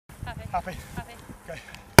Happy. Happy? Happy. Okay.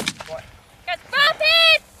 Right. Go.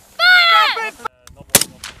 Rapid! Fire! Rapid! Not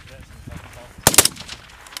walking off the cadets in the second half.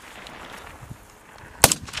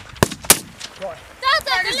 Right.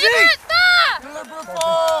 Delta, deliberate fire! Deliberate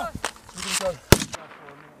fire! We're going to go. Oh,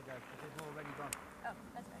 that's right.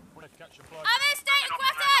 Want to catch your fly? I'm in state of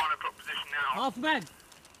quarter! Half men.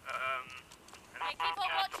 Hey, keep on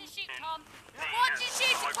watch and shoot, Tom. Watch and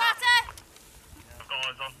shoot at quarter! I've got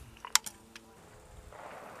eyes on.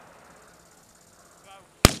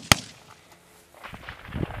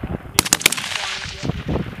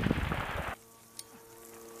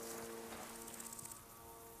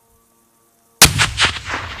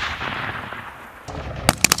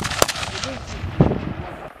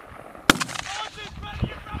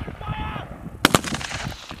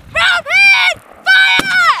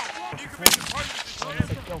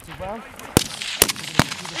 Round.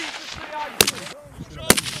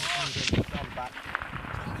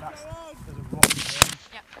 There's a rock there.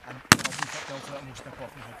 Yep. And I'll do that delta and we'll step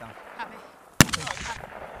off and head down. Happy.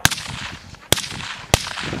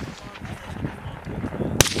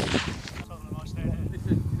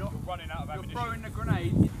 Listen, you're not running out of ammunition. You're throwing the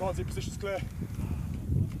grenade. Martin, position's clear.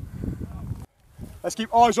 Let's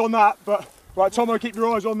keep eyes on that, but right, Tomo, keep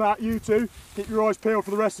your eyes on that. You two, keep your eyes peeled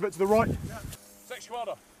for the rest of it to the right. Yeah. Sex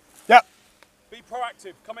squadder. Yep. Be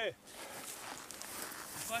proactive. Come here.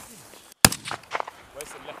 Where's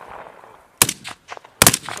the left?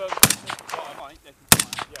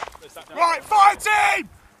 Right, fire team!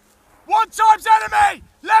 1 times enemy!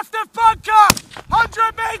 Left of bunker!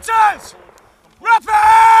 100 metres!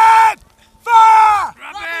 Rapid! Fire!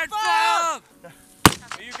 Rapid fire!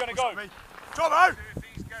 Are you going to go? Tomo!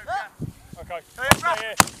 Okay. Stay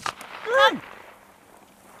here. Run!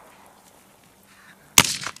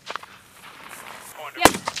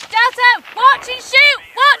 Yeah. Delta, watch and shoot!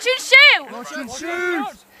 Watch and shoot! Watch and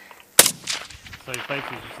shoot! So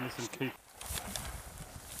basically just listen to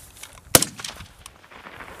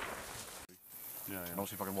yeah. I'll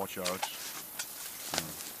see if I can watch out.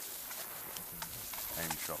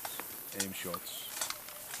 Aim shots. Aim shots.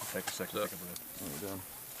 I'll take a second to pick up with it. Oh, we're done.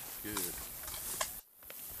 Good.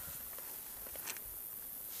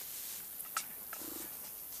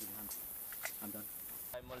 I'm done.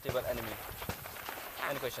 Multiple enemy.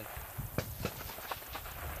 Any question?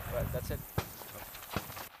 Right, that's it.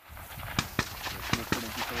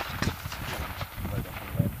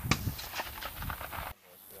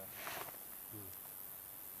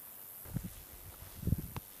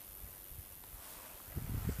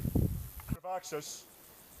 Of access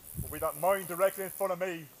will be that mound directly in front of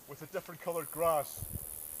me with a different coloured grass.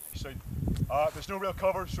 So there's no real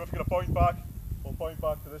cover, so if you're going to bound back, we'll bound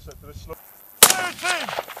back to this slope. Clear team,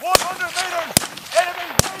 100 metres, enemy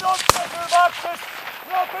lead on centre of access,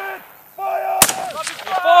 rapid fire! Rapid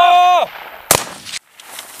fire!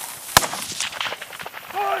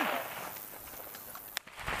 Fire!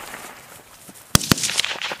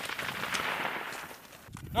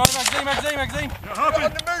 No, magazine. You're happy?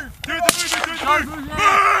 On the move! Do the move!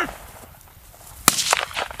 Move!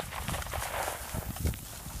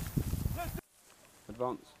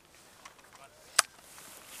 Advance.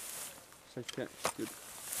 Safe catch, good.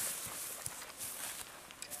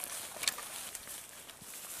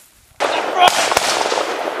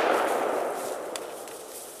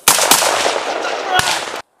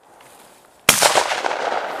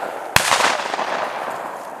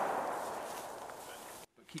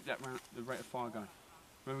 Keep that the rate of fire going.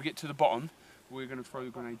 When we get to the bottom, we're going to throw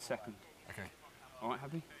the grenade second. Okay. Alright,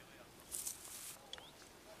 happy?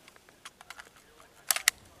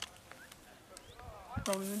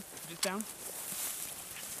 Rolling in, just down.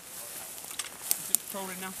 Just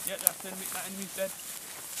rolling now. Yeah, that's enemy, that enemy's dead.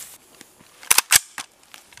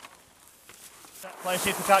 Player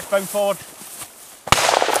shift attacks, bone forward.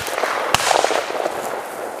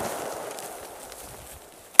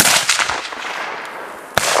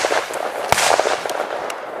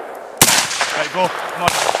 Right, go. Come on.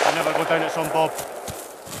 I never go down at some bob.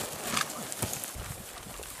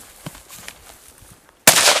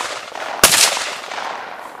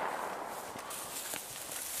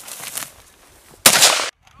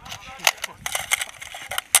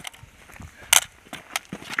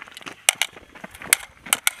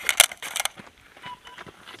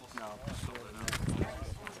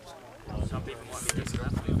 Some people might be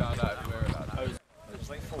disgruntled. We found out everywhere about that. There's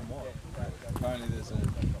like 4 more. Apparently there's a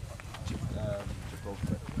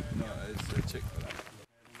no, it's a chick for that.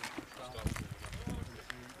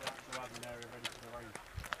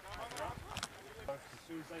 As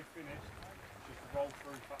soon as they finish, just roll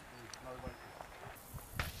through factory, no wait.